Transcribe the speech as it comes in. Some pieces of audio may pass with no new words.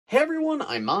Hey everyone,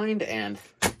 I'm Mind, and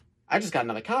I just got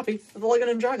another copy of the LEGO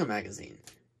Ninjago Magazine.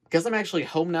 Because I'm actually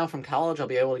home now from college, I'll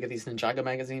be able to get these Ninjago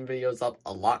Magazine videos up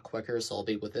a lot quicker, so I'll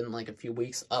be within like a few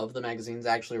weeks of the magazines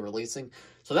actually releasing.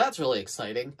 So that's really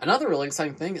exciting. Another really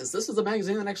exciting thing is this is a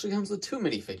magazine that actually comes with two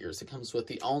minifigures. It comes with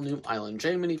the all-new Island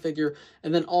J minifigure,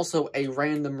 and then also a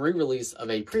random re-release of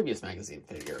a previous magazine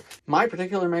figure. My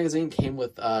particular magazine came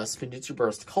with Spinjitzu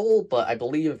Burst Cole, but I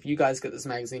believe if you guys get this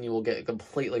magazine, you will get a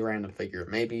completely random figure.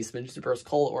 Maybe Spinjitzu Burst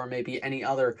Cole, or maybe any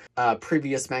other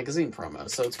previous magazine promo.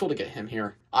 So it's cool to get him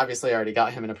here. Obviously, I already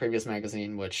got him in a previous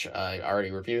magazine, which I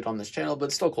already reviewed on this channel, but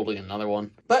it's still cool to get another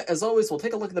one. But as always, we'll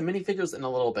take a look at the minifigures in a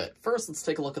little bit. First, let's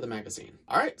take a look at the magazine.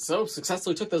 Alright, so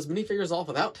successfully took those minifigures off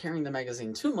without tearing the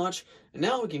magazine too much, and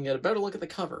now we can get a better look at the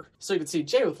cover. So you can see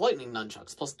Jay with lightning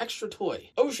nunchucks plus extra toy.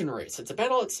 Ocean race, it's a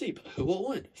battle at sea, but who will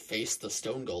win? Face the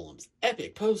stone golems.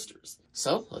 Epic posters.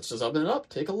 So, let's just open it up,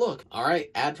 take a look.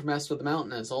 Alright, add for Master of the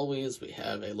Mountain. As always, we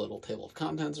have a little table of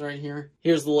contents right here.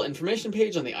 Here's the little information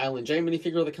page on the Island J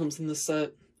minifigure that comes in this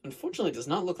set. Unfortunately, it does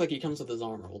not look like he comes with his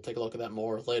armor. We'll take a look at that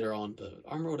more later on, but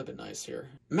armor would have been nice here.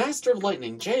 Master of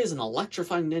Lightning. Jay is an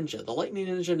electrifying ninja. The Lightning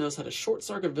Ninja knows how to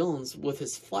short-circuit villains with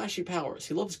his flashy powers.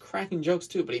 He loves cracking jokes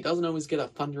too, but he doesn't always get a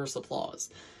thunderous applause.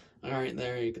 Alright,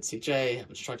 there you can see Jay have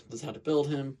instructions how to build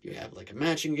him. You have like a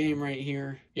matching game right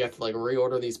here. You have to like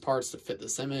reorder these parts to fit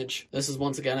this image. This is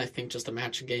once again, I think, just a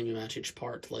matching game. You match each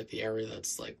part to like the area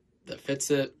that's like that fits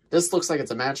it. This looks like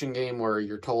it's a matching game where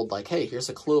you're told like, hey, here's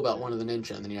a clue about one of the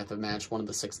ninja, and then you have to match one of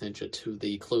the 6 ninja to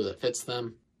the clue that fits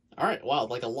them. Alright, wow,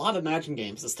 like a lot of matching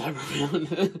games this time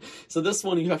around. So this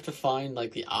one you have to find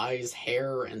like the eyes,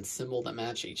 hair, and symbol that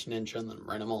match each ninja and then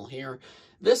write them all here.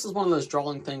 This is one of those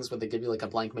drawing things where they give you like a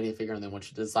blank minifigure and then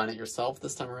once you design it yourself,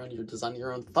 this time around you're designing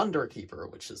your own Thunder Keeper,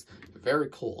 which is very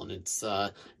cool. And it's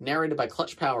narrated by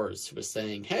Clutch Powers, who was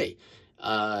saying, hey,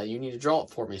 you need to draw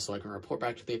it for me so I can report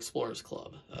back to the Explorers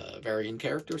Club. Very in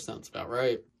character, sounds about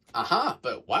right. Aha,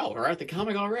 but wow, we're at the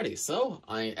comic already. So,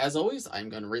 as always, I'm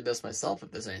going to read this myself. If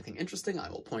there's anything interesting,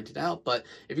 I will point it out. But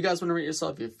if you guys want to read it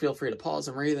yourself, you feel free to pause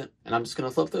and read it. And I'm just going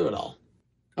to flip through it all.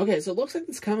 Okay, so it looks like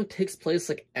this comic takes place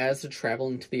like as they're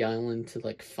traveling to the island to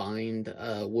like find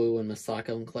Wu and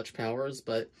Masako and Clutch Powers.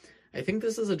 But I think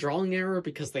this is a drawing error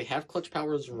because they have Clutch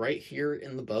Powers right here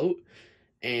in the boat.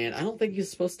 And I don't think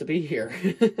he's supposed to be here.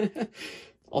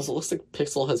 Also, it looks like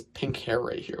Pixel has pink hair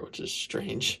right here, which is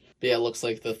strange. But yeah, it looks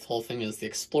like the whole thing is the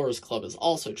Explorers Club is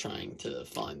also trying to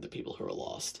find the people who are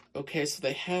lost. Okay, so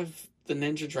they have the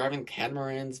ninja driving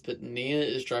catamarans, but Nia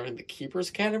is driving the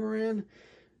Keeper's catamaran?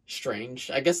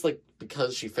 Strange. I guess, like,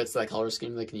 because she fits that color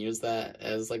scheme, they can use that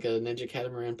as, like, a ninja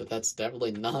catamaran, but that's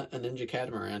definitely not a ninja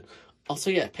catamaran. Also,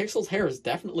 yeah, Pixel's hair is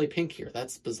definitely pink here.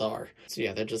 That's bizarre. So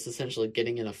yeah, they're just essentially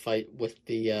getting in a fight with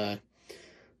the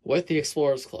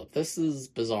Explorers Club. This is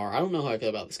bizarre. I don't know how I feel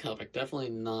about this comic.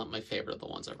 Definitely not my favorite of the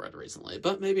ones I've read recently,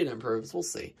 but maybe it improves. We'll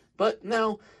see. But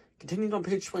now, continuing on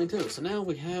page 22. So now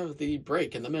we have the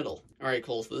break in the middle. Alright,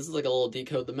 cool. So this is like a little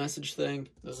decode the message thing.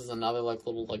 This is another like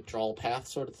little like draw path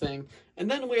sort of thing. And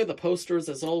then we have the posters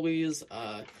as always.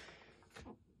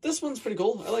 This one's pretty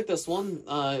cool. I like this one.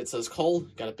 It says Cole.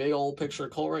 Got a big old picture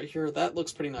of Cole right here. That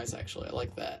looks pretty nice, actually. I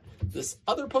like that. This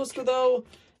other poster, though,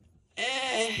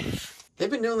 they've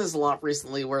been doing this a lot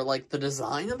recently where, like, the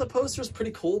design of the poster is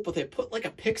pretty cool, but they put, like, a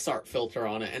PixArt filter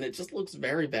on it, and it just looks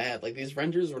very bad. Like, these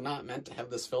renders were not meant to have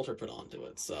this filter put onto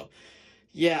it, so...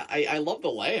 Yeah, I love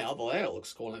the layout. The layout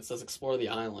looks cool, and it says Explore the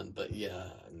Island, but yeah,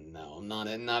 no, I'm not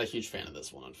a huge fan of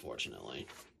this one, unfortunately.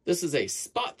 This is a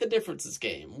spot the differences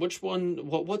game.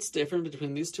 What's different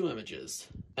between these two images?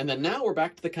 And then now we're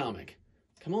back to the comic.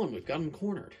 Come on, we've got them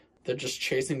cornered. They're just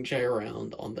chasing Jay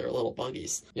around on their little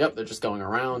buggies. Yep, they're just going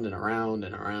around and around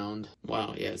and around.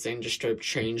 Wow, yeah, Zane just straight up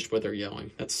changed where they're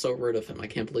going. That's so rude of him. I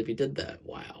can't believe he did that.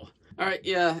 Wow. Alright,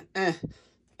 yeah,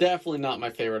 definitely not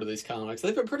my favorite of these comics.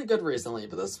 They've been pretty good recently,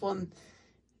 but this one,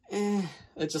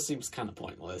 it just seems kind of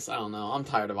pointless. I don't know. I'm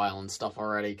tired of Island stuff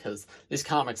already because these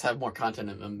comics have more content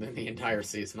in them than the entire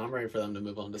season. I'm ready for them to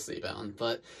move on to Seabound,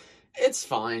 but it's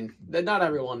fine. Not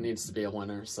everyone needs to be a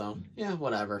winner, so yeah,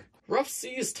 whatever. Rough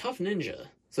Seas Tough Ninja.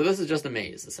 So this is just a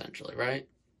maze, essentially, right?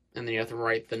 And then you have to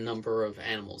write the number of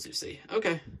animals you see.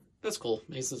 Okay. That's cool.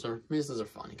 Mazes are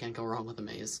fun. You can't go wrong with a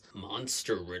maze.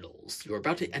 Monster riddles. You are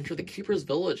about to enter the Keeper's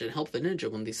village and help the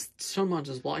ninja when these stone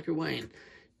monsters block your way, and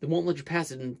they won't let you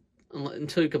pass it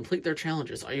until you complete their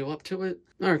challenges. Are you up to it?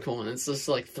 Alright, cool. And it's just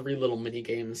like 3 little mini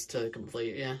games to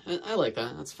complete. Yeah, I like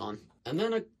that. That's fun. And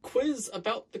then a quiz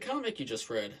about the comic you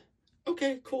just read.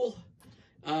 Okay, cool.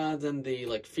 Then the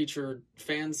like featured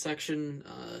fan section.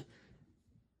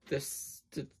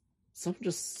 Did someone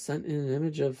just sent in an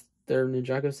image of their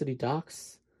Ninjago City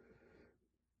docks?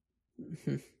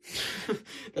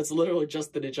 That's literally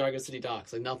just the Ninjago City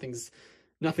docks. Like, nothing's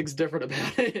different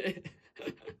about it.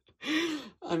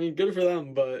 I mean, good for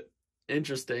them, but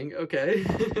interesting. Okay.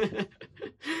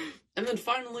 And then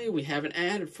finally, we have an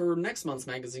ad for next month's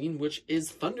magazine, which is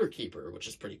Thunderkeeper, which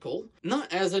is pretty cool.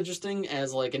 Not as interesting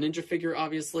as, like, a ninja figure,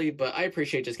 obviously, but I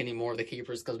appreciate just getting more of the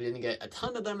keepers because we didn't get a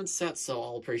ton of them in sets, so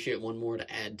I'll appreciate one more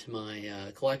to add to my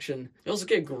collection. You also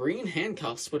get green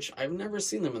handcuffs, which I've never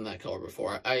seen them in that color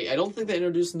before. I don't think they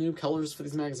introduced new colors for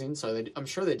these magazines, so I'm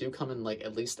sure they do come in, like,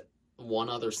 at least one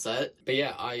other set. But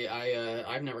yeah,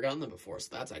 I've never gotten them before, so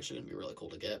that's actually gonna be really cool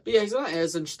to get. But yeah, he's not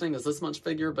as interesting as this much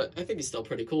figure, but I think he's still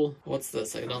pretty cool. What's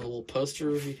this? I got a little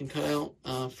poster you can cut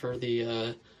out for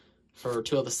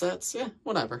two of the sets. Yeah,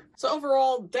 whatever. So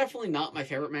overall, definitely not my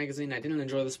favorite magazine. I didn't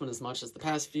enjoy this one as much as the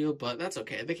past few, but that's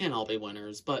okay. They can't all be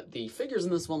winners. But the figures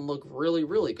in this one look really,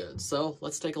 really good. So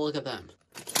let's take a look at them.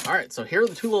 Alright, so here are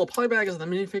the two little play bags of the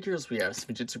minifigures. We have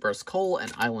Spinjitzu Burst Cole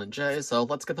and Island J, so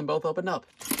let's get them both opened up.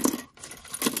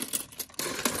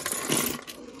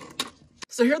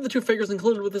 So here are the two figures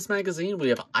included with this magazine. We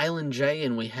have Island J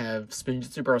and we have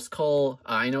Spinjitzu Burst Cole.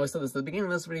 I know I said this at the beginning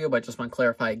of this video, but I just want to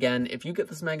clarify again. If you get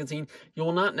this magazine, you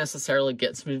will not necessarily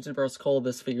get Spinjitzu Burst Cole.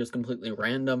 This figure is completely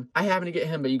random. I happen to get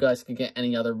him, but you guys could get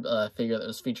any other figure that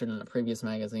was featured in a previous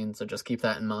magazine, so just keep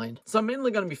that in mind. So I'm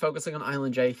mainly going to be focusing on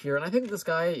Island J here, and I think this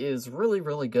guy is really,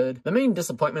 really good. The main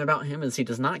disappointment about him is he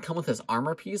does not come with his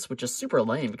armor piece, which is super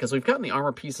lame, because we've gotten the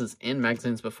armor pieces in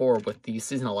magazines before with the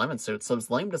Season 11 suits, so it's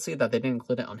lame to see that they didn't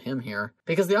include it on him here,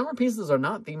 because the armor pieces are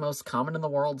not the most common in the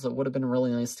world, so it would have been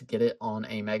really nice to get it on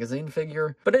a magazine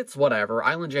figure, but it's whatever.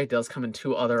 Island J does come in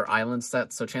two other island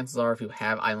sets, so chances are if you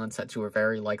have island sets, you will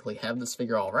very likely have this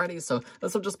figure already, so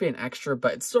this will just be an extra,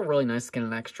 but it's still really nice to get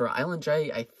an extra. Island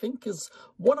J, I think, is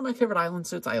one of my favorite island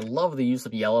suits. I love the use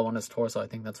of yellow on his torso. I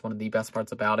think that's one of the best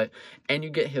parts about it, and you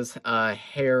get his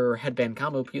hair headband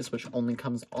combo piece, which only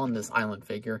comes on this island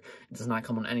figure. It does not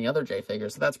come on any other J figure,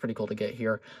 so that's pretty cool to get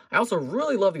here. I also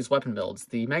really love these weapon builds.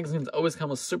 The magazines always come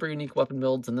with super unique weapon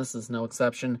builds, and this is no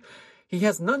exception. He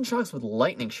has nunchucks with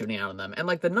lightning shooting out of them, and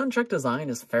like the nunchuck design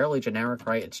is fairly generic,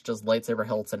 right? It's just lightsaber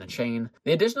hilts and a chain.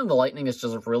 The addition of the lightning is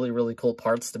just really, really cool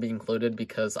parts to be included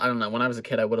because, I don't know, when I was a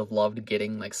kid, I would have loved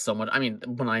getting like so much. I mean,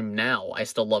 when I'm now, I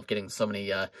still love getting so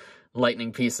many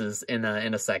lightning pieces in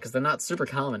a set because they're not super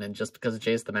common, and just because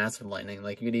Jay's the massive lightning,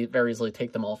 like you could very easily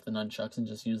take them off the nunchucks and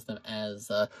just use them as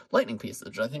lightning pieces,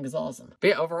 which I think is awesome. But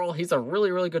yeah, overall, he's a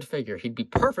really, really good figure. He'd be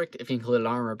perfect if he included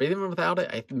armor, but even without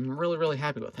it, I'm really, really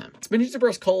happy with him. Spinjitzu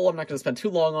Burst Cole, I'm not going to spend too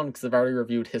long on because I've already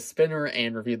reviewed his spinner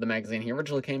and reviewed the magazine he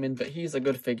originally came in, but he's a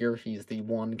good figure. He's the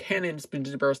one canon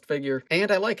Spinjitzu Burst figure, and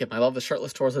I like him. I love the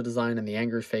shirtless torso design and the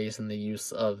angry face, and the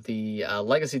use of the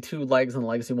Legacy 2 legs and the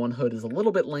Legacy 1 hood is a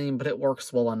little bit lame, but it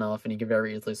works well enough, and you can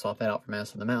very easily swap that out for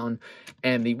Master of the Mountain.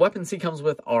 And the weapons he comes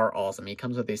with are awesome. He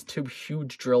comes with these two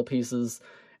huge drill pieces,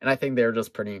 and I think they're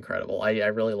just pretty incredible. I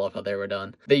really love how they were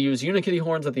done. They use Unikitty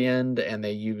horns at the end, and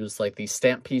they use like these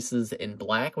stamp pieces in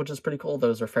black, which is pretty cool.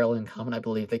 Those are fairly uncommon. I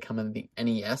believe they come in the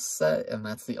NES set, and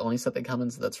that's the only set they come in,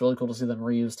 so that's really cool to see them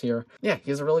reused here. Yeah,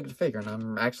 he's a really good figure, and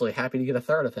I'm actually happy to get a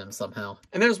third of him somehow.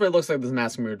 And there's what it looks like this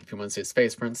mask moved if you want to see his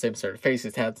face print. Same sort of face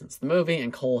he's had since the movie,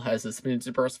 and Cole has his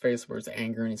Spinjitzu Burst face where he's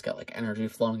angry and he's got like energy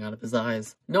flowing out of his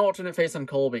eyes. No alternate face on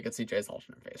Cole, but you can see Jay's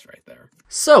alternate face right there.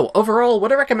 So, overall,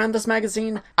 would I recommend this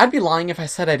magazine? I'd be lying if I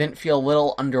said I didn't feel a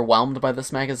little underwhelmed by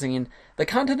this magazine. The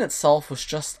content itself was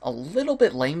just a little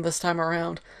bit lame this time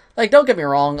around. Like, don't get me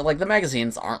wrong, like, the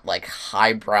magazines aren't, like,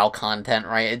 highbrow content,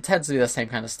 right? It tends to be the same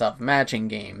kind of stuff, matching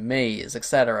game, maze,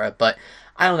 etc., but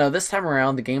I don't know, this time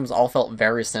around, the games all felt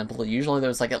very simple. Usually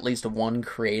there's, like, at least one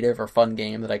creative or fun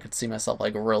game that I could see myself,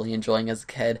 like, really enjoying as a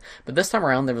kid, but this time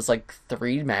around there was, like,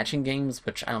 3 matching games,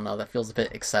 which, I don't know, that feels a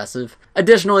bit excessive.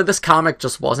 Additionally, this comic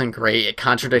just wasn't great. It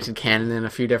contradicted canon in a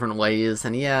few different ways,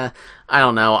 and yeah, I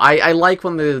don't know. I like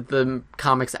when the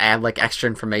comics add, like, extra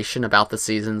information about the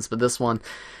seasons, but this one,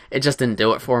 it just didn't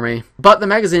do it for me. But the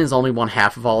magazine is only one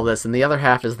half of all this, and the other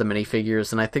half is the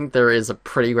minifigures, and I think there is a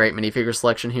pretty great minifigure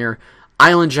selection here.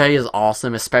 Island J is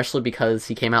awesome, especially because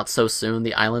he came out so soon.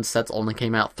 The Island sets only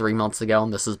came out 3 months ago,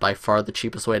 and this is by far the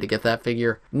cheapest way to get that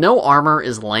figure. No armor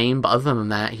is lame, but other than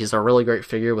that, he's a really great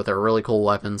figure with a really cool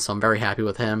weapon, so I'm very happy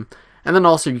with him. And then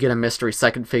also you get a mystery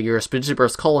second figure, Spinjitzu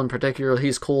Burst Cole in particular.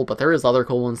 He's cool, but there is other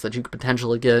cool ones that you could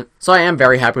potentially get. So I am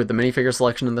very happy with the minifigure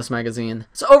selection in this magazine.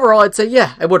 So overall, I'd say,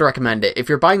 yeah, I would recommend it. If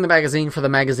you're buying the magazine for the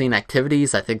magazine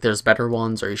activities, I think there's better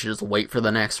ones, or you should just wait for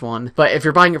the next one. But if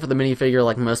you're buying it for the minifigure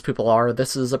like most people are,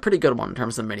 this is a pretty good one in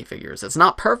terms of minifigures. It's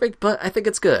not perfect, but I think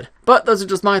it's good. But those are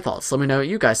just my thoughts. Let me know what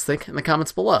you guys think in the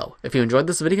comments below. If you enjoyed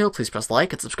this video, please press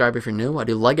like and subscribe if you're new. I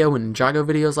do LEGO and Ninjago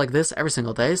videos like this every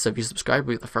single day, so if you subscribe,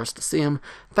 you'll be the first to see them.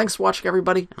 Thanks for watching,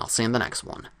 everybody, and I'll see you in the next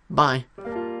one. Bye.